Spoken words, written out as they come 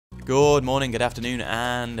Good morning, good afternoon,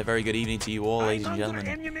 and a very good evening to you all, ladies and gentlemen.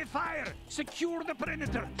 Enemy fire. Secure the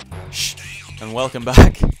perimeter. Shh. And welcome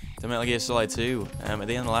back to Metal Gear Solid 2. At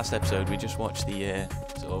the end of the last episode, we just watched the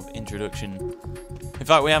sort of introduction. In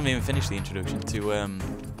fact, we haven't even finished the introduction to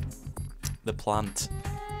the plant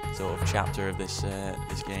sort of chapter of this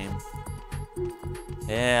this game.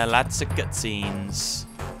 Yeah, lots of cutscenes.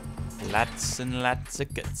 Lots and lots of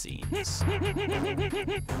cutscenes.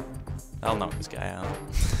 I'll knock this guy out.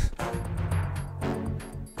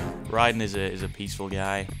 Raiden is a peaceful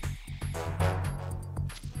guy.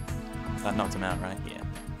 That knocked him out, right? Yeah.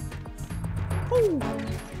 Woo.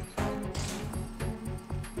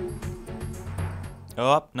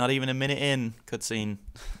 Oh, not even a minute in. Cutscene.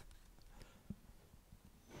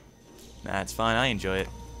 Nah, it's fine. I enjoy it.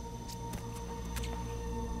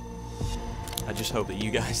 I just hope that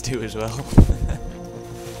you guys do as well.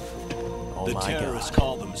 Oh the my terrorists God.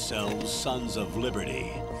 call themselves Sons of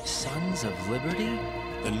Liberty. Sons of Liberty?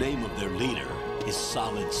 The name of their leader is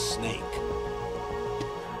Solid Snake.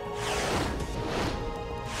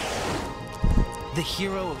 The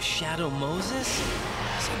hero of Shadow Moses?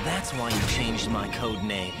 So that's why you changed my code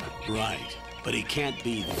name. Right, but he can't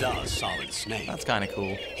be the Solid Snake. That's kind of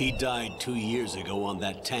cool. He died 2 years ago on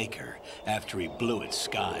that tanker after he blew it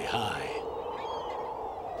sky high.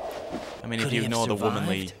 I mean, Could if you he have ignore the survived?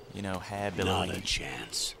 womanly, you know, hair Not billowing. a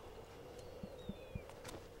chance.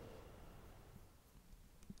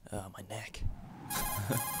 Oh, my neck.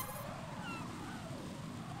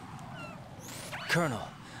 Colonel,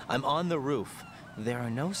 I'm on the roof. There are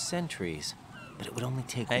no sentries, but it would only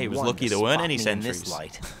take Hey, he was one lucky to there weren't spot any me in sentries. this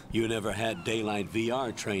light. You never had daylight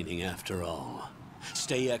VR training after all.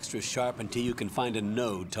 Stay extra sharp until you can find a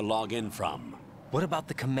node to log in from. What about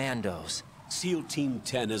the commandos? SEAL Team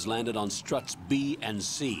 10 has landed on struts B and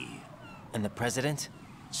C. And the president?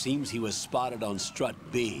 Seems he was spotted on strut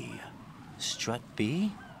B. Strut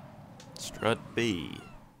B? Strut B.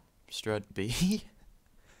 Strut B?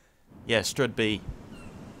 Yeah, Strut B.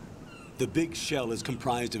 The big shell is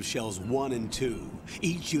comprised of shells 1 and 2.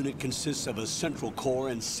 Each unit consists of a central core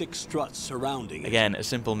and 6 struts surrounding it. Again, a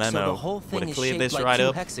simple So memo the whole would thing have is cleared shaped this like right two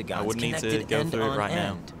up. hexagons I wouldn't need to connected go end through it on right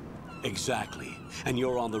now. end. Exactly. And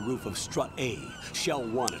you're on the roof of strut A, shell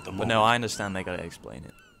 1 at the moment. But no, I understand they gotta explain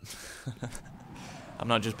it. I'm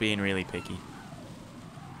not just being really picky.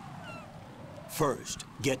 First,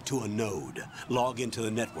 get to a node. Log into the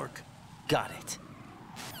network. Got it.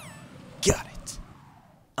 Got it.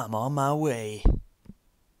 I'm on my way.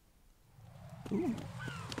 Ooh.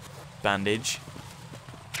 Bandage.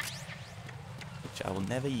 Which I will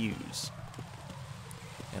never use.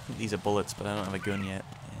 Yeah, I think these are bullets, but I don't have a gun yet. Yeah.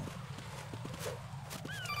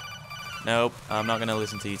 Nope, I'm not gonna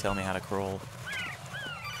listen to you tell me how to crawl.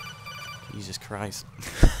 Jesus Christ.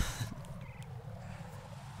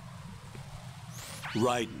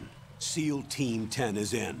 Raiden, SEAL Team 10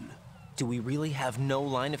 is in. Do we really have no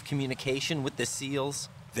line of communication with the SEALs?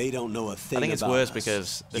 They don't know a thing I think it's about worse us.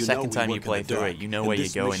 because the You second know we time you work in play the through dark, it, you know and where you're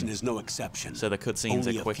this going. mission is no exception. So the cutscenes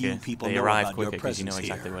Only are a quicker. few people They know arrive about your quicker because you know presence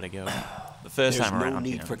exactly here. where to go. The first There's time no around, need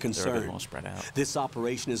you know, for they're a bit concern. more spread out. This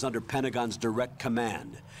operation is under Pentagon's direct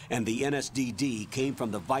command, and the NSDD came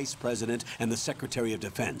from the Vice President and the Secretary of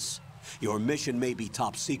Defense. Your mission may be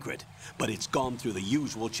top secret, but it's gone through the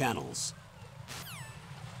usual channels.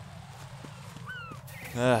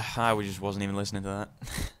 I just wasn't even listening to that.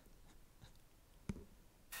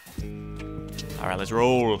 Alright, let's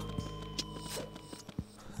roll.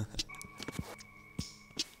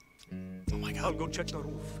 Oh my God. I'll go check the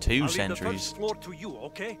roof. 2 I'll leave the sentries. first floor to you,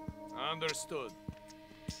 okay? Understood.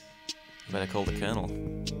 Better call the colonel.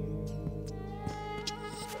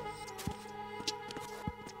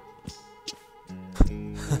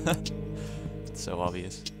 It's so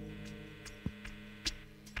obvious.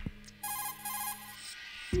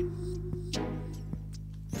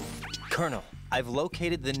 Colonel, I've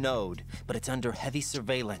located the node, but it's under heavy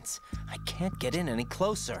surveillance. I can't get in any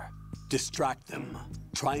closer. Distract them.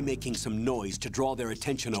 Try making some noise to draw their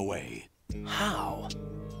attention away. How?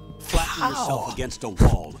 Flatten yourself against a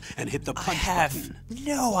wall and hit the punch button.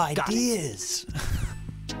 no ideas.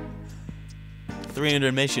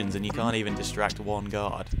 300 missions and you can't even distract one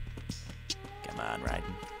guard. Come on,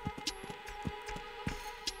 Raiden.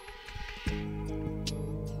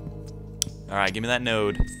 Alright, give me that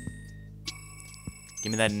node.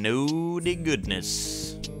 Give me that nodey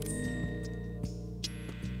goodness.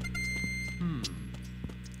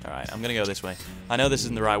 Alright, I'm gonna go this way. I know this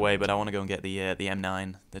isn't the right way, but I want to go and get the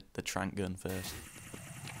M9, the trank gun first.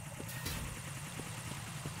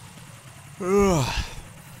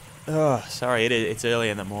 Sorry, it's early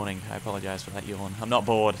in the morning. I apologize for that yawn. I'm not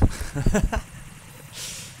bored.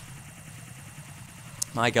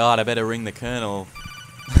 My God, I better ring the Colonel.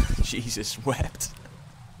 Jesus wept.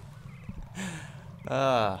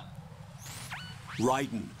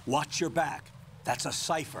 Raiden, watch your back. That's a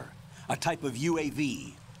cipher, a type of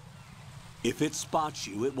UAV. If it spots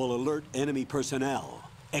you, it will alert enemy personnel.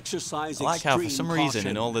 Exercise I like how, for extreme some reason, caution.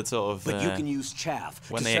 in all the sort of But you can use chaff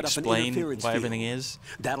when to they set up an explain interference what everything field. is,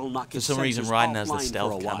 That'll knock for its some reason sensors Raiden has the offline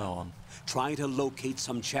stealth for a camo while. on, Try to locate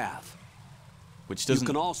some chaff. which You doesn't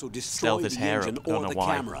can also destroy stealth his the hair engine up. Don't or know the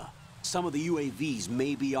why. camera. Some of the UAVs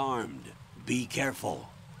may be armed. Be careful.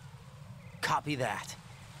 Copy that.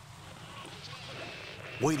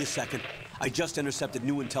 Wait a second. I just intercepted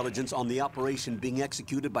new intelligence on the operation being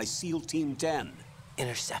executed by SEAL Team 10.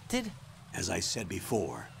 Intercepted? As I said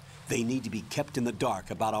before, they need to be kept in the dark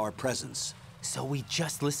about our presence. So we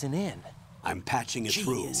just listen in. I'm patching it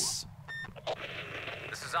through. Jeez.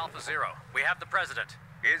 This is Alpha Zero. We have the president.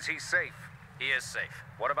 Is he safe? He is safe.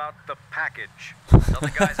 What about the package? Tell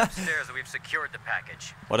the guys upstairs that we've secured the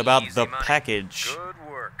package. What about Easy the money. package? Good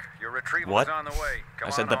work. Your retrieval What? is on the way. Come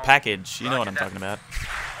I said on the home. package. You know what I'm Roger talking that. about.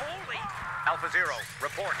 Holy! Alpha Zero,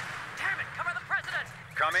 report. Damn it! Cover the president!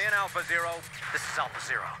 Come in, Alpha Zero. This is Alpha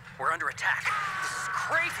Zero. We're under attack. This is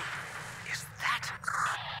crazy. Is that?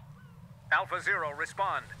 Alpha Zero,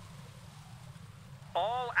 respond.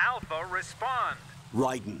 All Alpha, respond.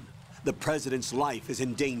 Raiden, the President's life is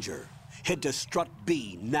in danger. Head to Strut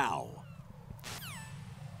B now.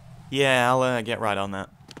 Yeah, I'll get right on that.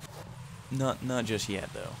 Not just yet,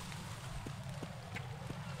 though.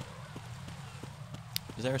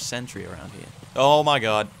 Is there a sentry around here? Oh my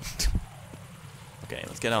God. Okay,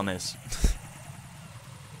 let's get on this.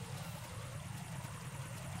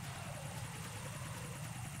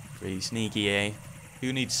 Pretty sneaky, eh?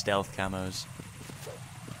 Who needs stealth camos?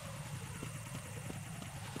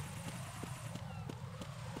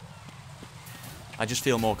 I just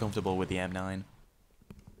feel more comfortable with the M9.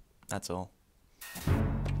 That's all.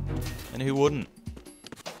 And who wouldn't?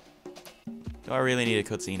 Do I really need a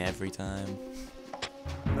cutscene every time?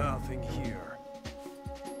 Nothing here.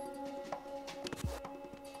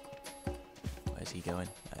 Where's he going?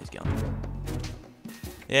 Oh, he's gone.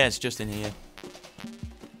 Yeah, it's just in here.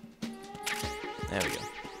 There we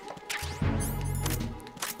go.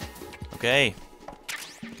 Okay.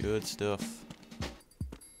 Good stuff.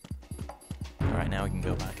 Alright, now we can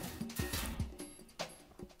go back.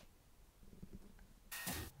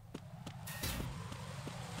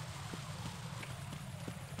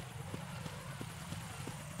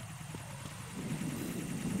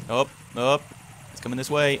 Up, up. It's coming this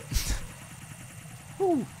way.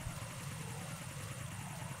 Woo.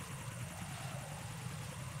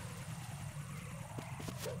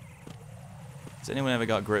 Has anyone ever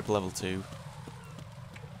got grip level 2?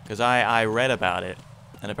 Because I read about it,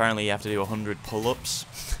 and apparently you have to do 100 pull-ups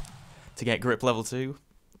to get grip level 2.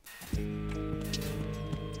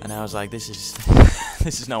 And I was like, this is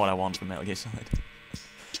this is not what I want from Metal Gear Solid.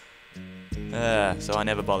 So I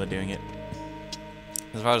never bothered doing it.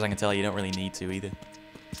 As far as I can tell, you don't really need to either.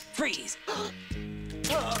 Freeze!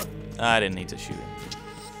 I didn't need to shoot him.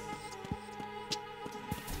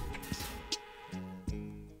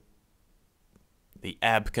 The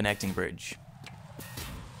AB connecting bridge.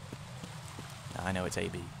 I know it's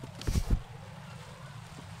AB.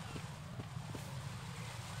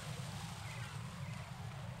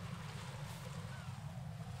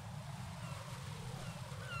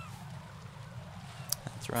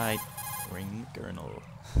 That's right. Ring the Colonel.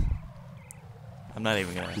 I'm not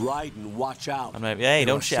even gonna. Raiden, watch out. I'm not. Hey, There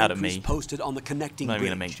don't are shout at sentries me. posted on the connecting I'm not even bridge.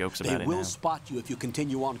 gonna make jokes They about it will now. spot you if you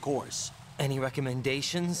continue on course. Any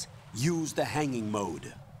recommendations? Use the hanging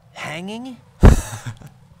mode. Hanging?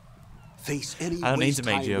 Face any I don't need to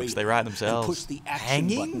make waist-high jokes, railing they write and themselves. push the action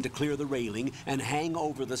Hanging? button to clear the railing and hang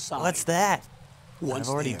over the side. What's that? Once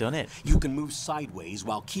I've already there, done it. You can move sideways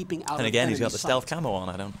while keeping out And of again, he's got enemy the stealth sight. camo on.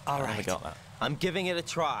 I never Alright. got that. I'm giving it a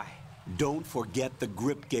try. Don't forget the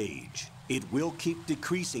grip gauge. It will keep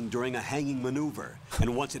decreasing during a hanging maneuver,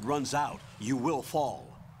 and once it runs out, you will fall.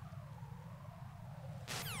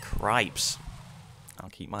 Cripes. I'll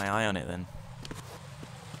keep my eye on it then.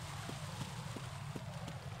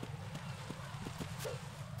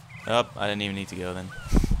 Oh, I didn't even need to go then.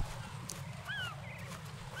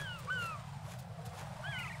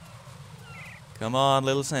 Come on,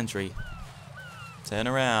 little sentry. Turn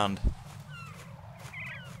around.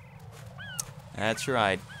 That's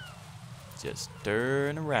right. Just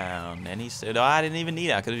turn around. And he said, oh, I didn't even need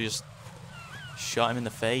it. I could have just shot him in the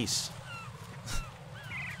face.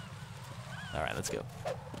 Alright, let's go.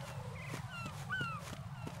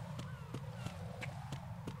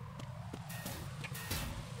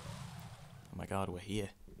 Oh my god, we're here.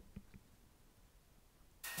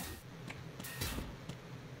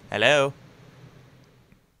 Hello?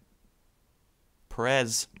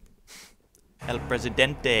 Prez. El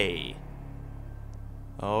Presidente.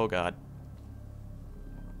 Oh, God.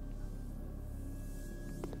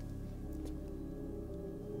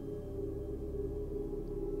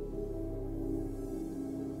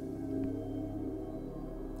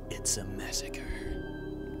 It's a massacre.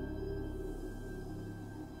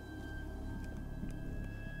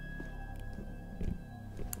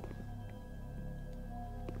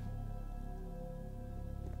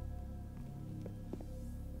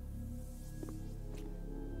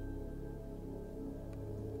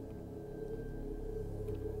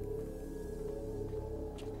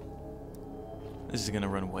 This is gonna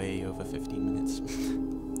run way over 15 minutes.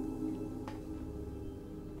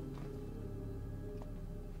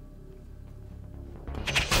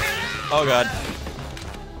 Oh God.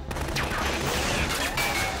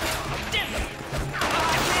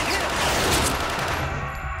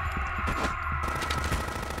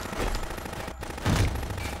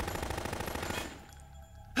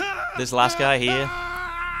 This last guy here,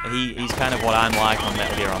 he's kind of what I'm like on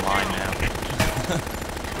Metal Gear Online now.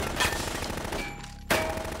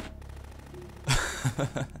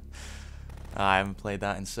 I haven't played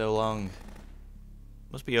that in so long.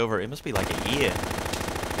 Must be over. It must be like a year.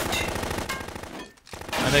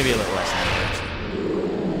 Or maybe a little less than that, actually.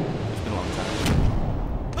 It's been a long time.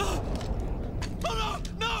 Oh,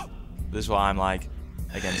 no! This is what I'm like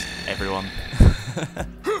against everyone.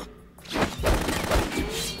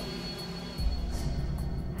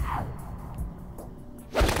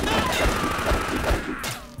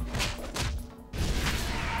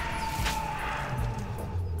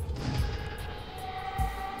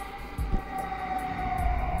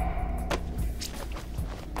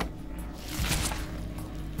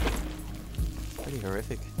 Pretty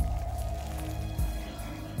horrific.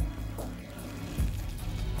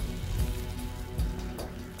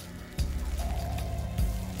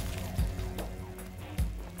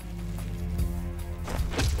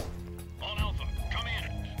 On Alpha, come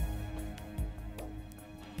in.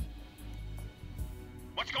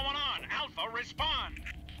 What's going on? Alpha, respond.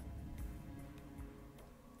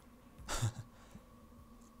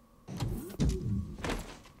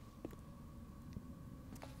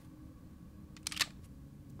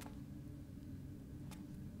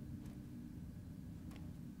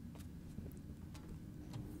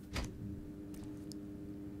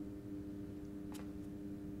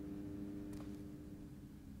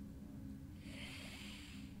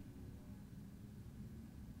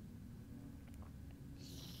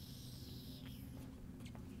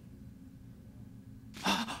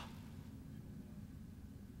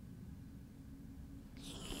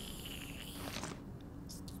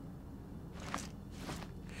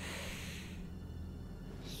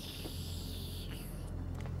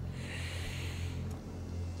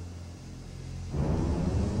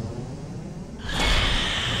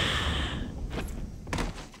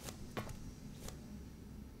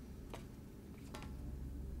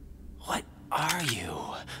 What are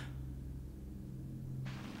you?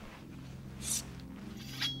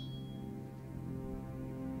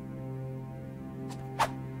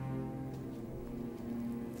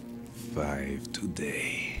 Five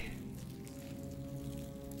today.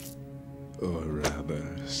 Or rather,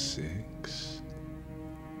 6.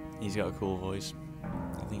 He's got a cool voice.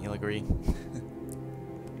 I think you'll agree.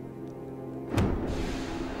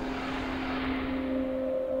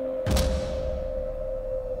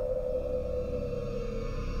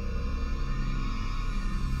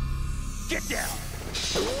 Get down.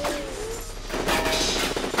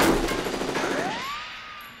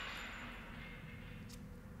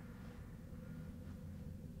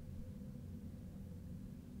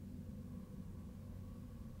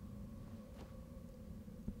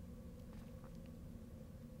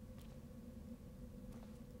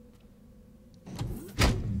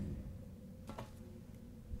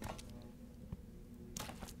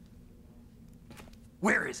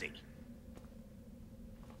 Where is he?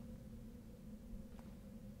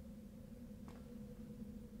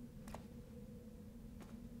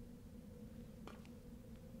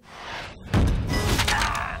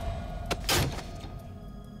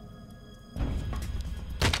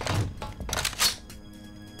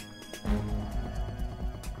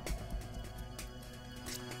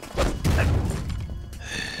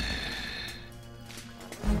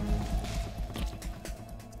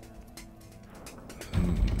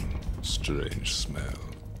 Strange smell.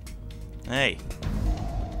 Hey.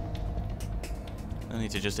 No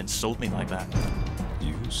need to just insult me like that.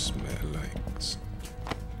 You smell like...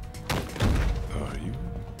 Are you?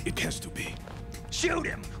 It has to be. Shoot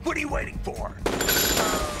him! What are you waiting for?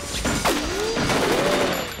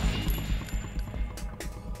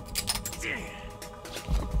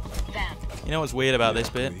 Vamp, You know what's weird about this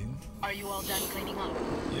bit? are you all done cleaning up?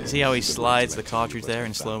 See how he slides the cartridge there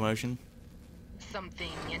in slow motion? Something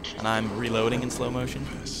interesting. And I'm reloading in slow motion?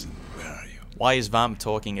 Where are you? Why is Vamp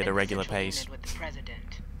talking at a In the regular central pace? unit with the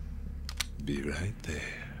president. Be right there.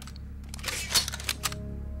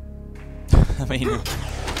 I mean,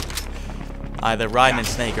 either Raiden and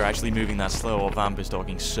Snake are actually moving that slow, or Vamp is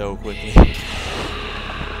talking so quickly.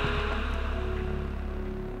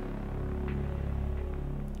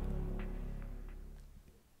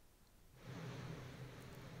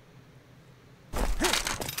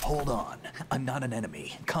 Hold on. I'm not an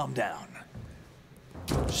enemy. Calm down.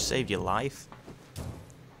 Just saved your life.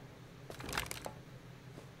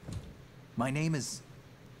 My name is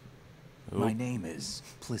Ooh.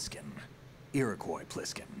 Pliskin. Iroquois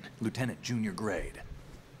Pliskin, Lieutenant Junior Grade.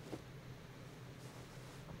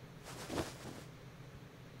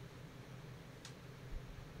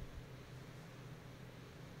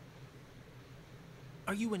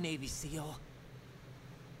 Are you a Navy SEAL?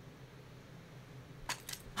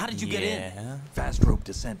 How did you get in? Yeah. Fast rope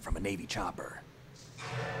descent from a Navy chopper.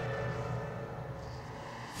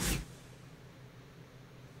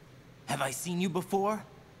 Have I seen you before?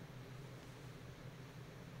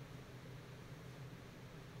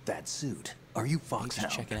 That suit. Are you He's Foxhound?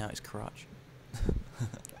 just checking out his crotch.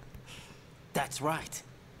 That's right.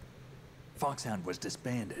 Foxhound was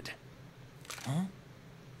disbanded. Huh?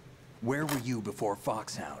 Where were you before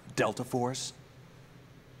Foxhound? Delta Force?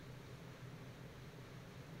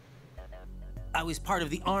 I was part of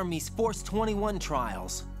the Army's Force 21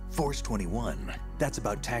 trials. Force 21. That's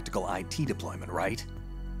about tactical IT deployment, right?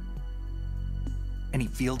 Any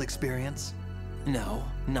field experience? No,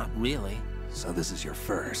 not really. So this is your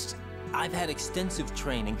first. I've had extensive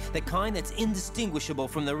training, the kind that's indistinguishable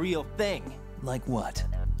from the real thing. Like what?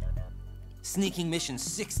 Sneaking mission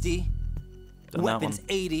 60, Done weapons that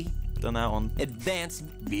one. 80, Done that one. advanced,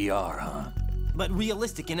 VR, huh? but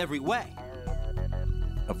realistic in every way.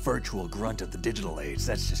 A virtual grunt of the digital age.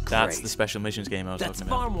 That's just great. That's the special missions game I was That's talking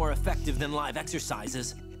far about. more effective than live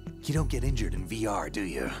exercises. You don't get injured in VR, do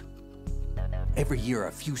you? Every year,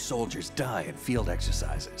 a few soldiers die in field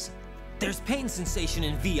exercises. There's pain sensation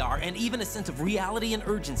in VR and even a sense of reality and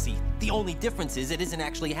urgency. The only difference is it isn't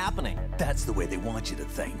actually happening. That's the way they want you to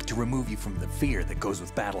think, to remove you from the fear that goes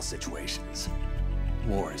with battle situations.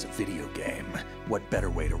 War is a video game. What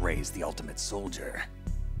better way to raise the ultimate soldier?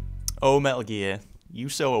 Oh, Metal Gear. You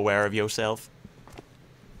so aware of yourself.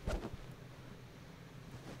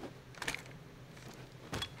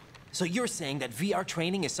 So you're saying that VR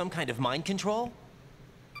training is some kind of mind control?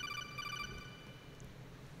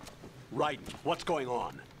 Raiden, what's going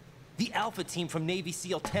on? The Alpha team from Navy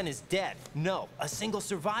SEAL 10 is dead. No, a single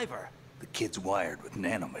survivor. The kid's wired with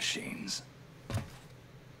nanomachines.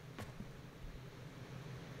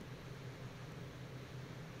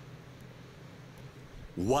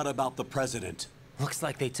 What about the president? Looks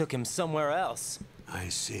like they took him somewhere else. I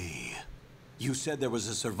see. You said there was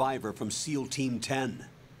a survivor from SEAL Team 10.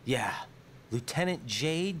 Yeah, Lieutenant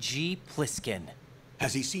J.G. Pliskin.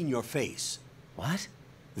 Has he seen your face? What?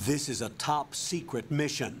 This is a top secret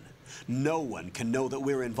mission. No one can know that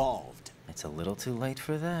we're involved. It's a little too late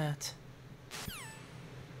for that.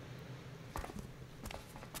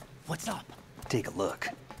 What's up? Take a look.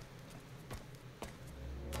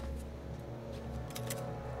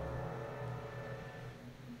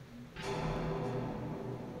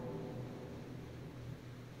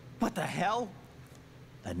 What the hell?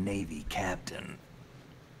 A Navy captain.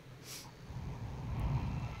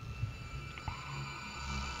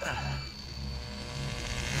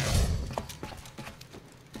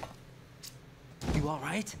 You all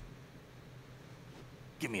right?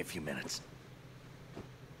 Give me a few minutes.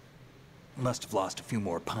 Must have lost a few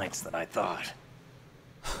more pints than I thought.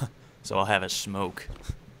 So I'll have a smoke.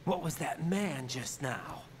 What was that man just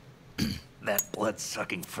now? That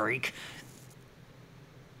blood-sucking freak.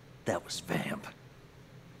 That was Vamp.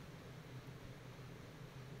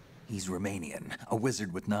 He's Romanian, a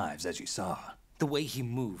wizard with knives, as you saw. The way he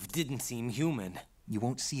moved didn't seem human. You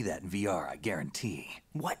won't see that in VR, I guarantee.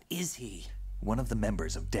 What is he? One of the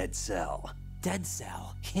members of Dead Cell. Dead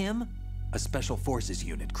Cell? Him? A special forces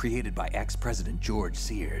unit created by ex-President George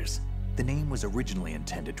Sears. The name was originally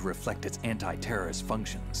intended to reflect its anti-terrorist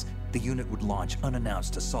functions. The unit would launch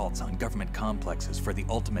unannounced assaults on government complexes for the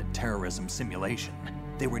ultimate terrorism simulation.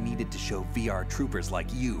 They were needed to show VR troopers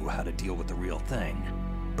like you how to deal with the real thing.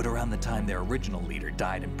 But around the time their original leader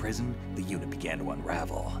died in prison, the unit began to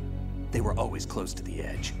unravel. They were always close to the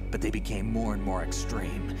edge, but they became more and more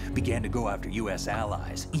extreme, began to go after US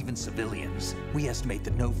allies, even civilians. We estimate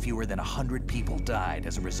that no fewer than 100 people died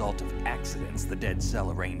as a result of accidents the Dead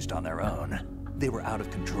Cell arranged on their own. They were out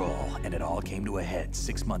of control, and it all came to a head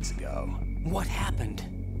 6 months ago. What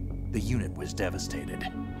happened? The unit was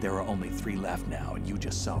devastated. There are only 3 left now, and you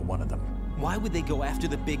just saw one of them. Why would they go after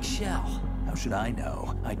the big shell? How should I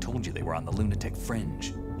know? I told you they were on the lunatic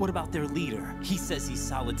fringe. What about their leader? He says he's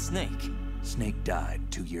Solid Snake. Snake died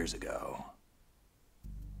 2 years ago.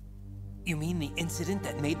 You mean the incident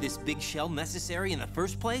that made this big shell necessary in the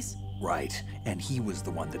first place? Right, and he was the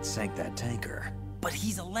one that sank that tanker. But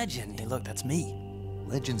he's a legend. Hey, look, that's me.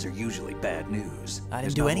 Legends are usually bad news. I didn't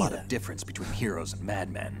There's do not any a of lot of that. difference between heroes and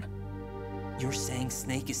madmen. You're saying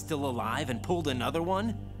Snake is still alive and pulled another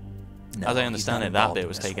one? No, As I he's understand not it, that involved bit in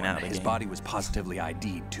was this taken one. out of the His game. body was positively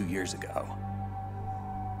ID'd 2 years ago.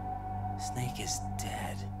 Snake is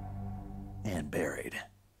dead. And buried.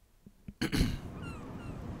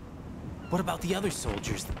 What about the other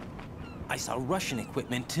soldiers? I saw Russian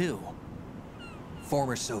equipment too.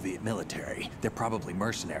 Former Soviet military. They're probably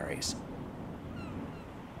mercenaries.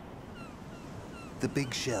 The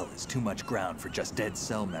big shell is too much ground for just Dead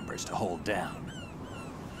Cell members to hold down.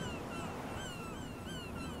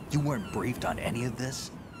 You weren't briefed on any of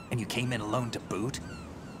this? And you came in alone to boot?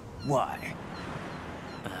 Why?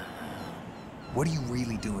 What are you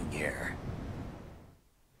really doing here?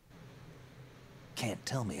 Can't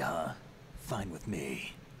tell me, huh? Fine with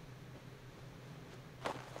me.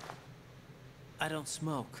 I don't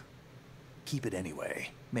smoke. Keep it anyway.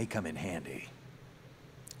 May come in handy.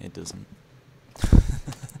 It doesn't.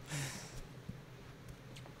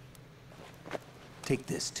 Take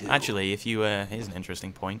this too. Actually, if you, here's an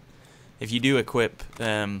interesting point. If you do equip,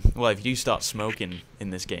 well, if you do start smoking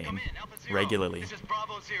in this game regularly,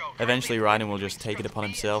 eventually Raiden will just take it upon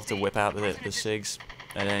himself to whip out the SIGs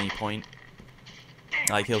at any point.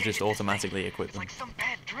 Like, he'll just automatically equip them.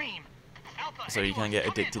 So you can get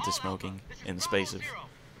addicted to smoking in the space of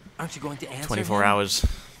Aren't you going to answer 24 him? hours.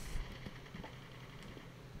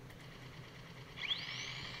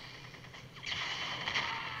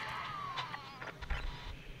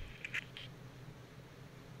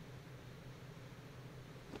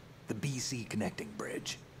 The BC connecting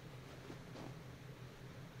bridge.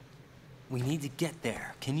 We need to get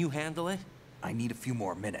there. Can you handle it? I need a few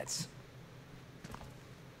more minutes.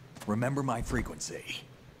 Remember my frequency.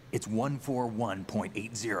 It's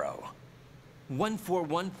 141.80.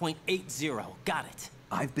 141.80. Got it.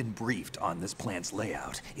 I've been briefed on this plant's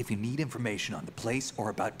layout. If you need information on the place or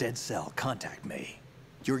about Dead Cell, contact me.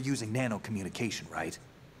 You're using nano communication, right?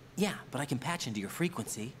 Yeah, but I can patch into your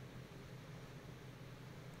frequency.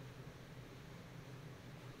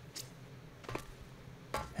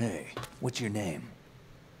 Hey, what's your name?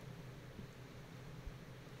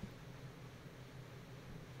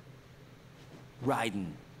 Raiden.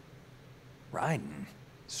 Raiden.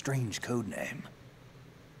 Strange code name.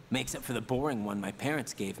 Makes up for the boring one my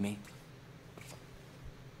parents gave me.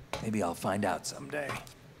 Maybe I'll find out someday.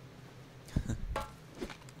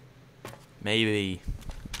 Maybe.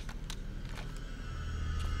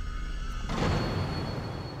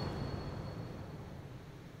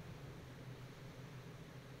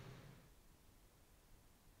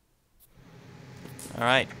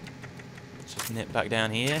 Alright. Let's just nip back down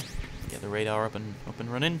here. Get the radar up and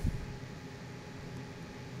running.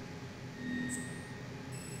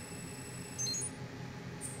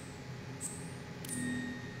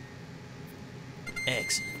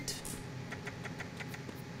 Excellent.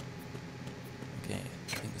 Okay,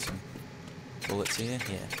 I think there's some bullets here.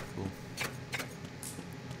 Yeah, cool.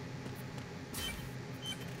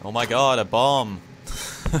 Oh my god, a bomb!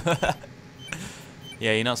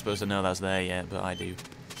 Yeah, you're not supposed to know that's there yet, but I do.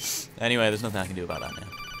 Anyway, there's nothing I can do about that now.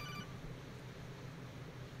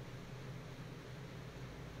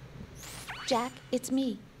 Jack, it's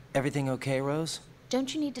me. Everything okay, Rose?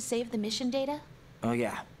 Don't you need to save the mission data? Oh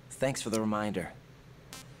yeah. Thanks for the reminder.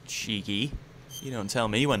 Cheeky. You don't tell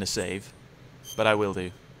me when to save, but I will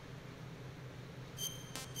do.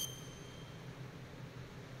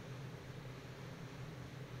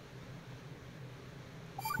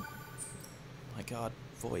 My god,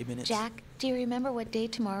 40 minutes. Jack, do you remember what day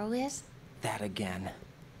tomorrow is? That again.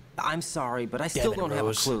 I'm sorry, but I still don't have a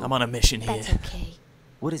Rose. clue. I'm on a mission here. That's okay.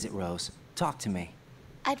 What is it, Rose? Talk to me.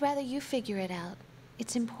 I'd rather you figure it out.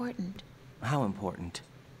 It's important. How important?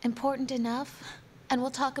 Important enough? And we'll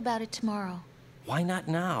talk about it tomorrow. Why not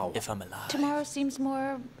now? If I'm alive. Tomorrow seems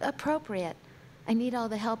more appropriate. I need all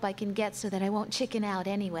the help I can get so that I won't chicken out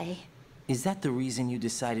anyway. Is that the reason you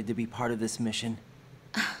decided to be part of this mission?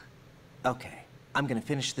 Okay. I'm gonna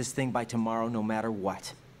finish this thing by tomorrow no matter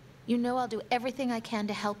what. You know I'll do everything I can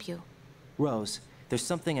to help you. Rose, there's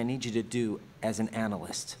something I need you to do as an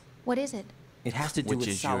analyst. What is it? It has to do Which with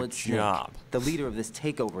is your Solid Snake. job. The leader of this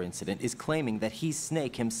takeover incident is claiming that he's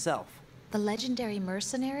Snake himself. The legendary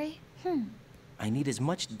mercenary? I need as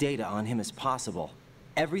much data on him as possible.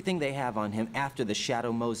 Everything they have on him after the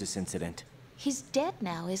Shadow Moses incident. He's dead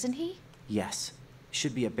now, isn't he? Yes.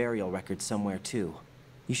 Should be a burial record somewhere, too.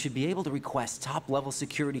 You should be able to request top-level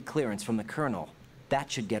security clearance from the Colonel.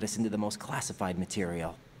 That should get us into the most classified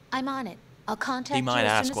material. I'm on it. I'll contact He might you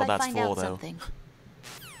as ask soon as what I that's find for, out though. something.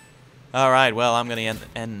 Alright, well, I'm going to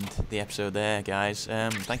end the episode there, guys.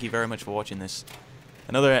 Thank you very much for watching this.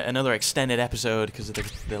 Another extended episode because of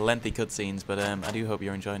the lengthy cutscenes, but I do hope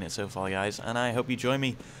you're enjoying it so far, guys. And I hope you join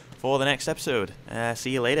me for the next episode. See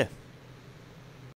you later.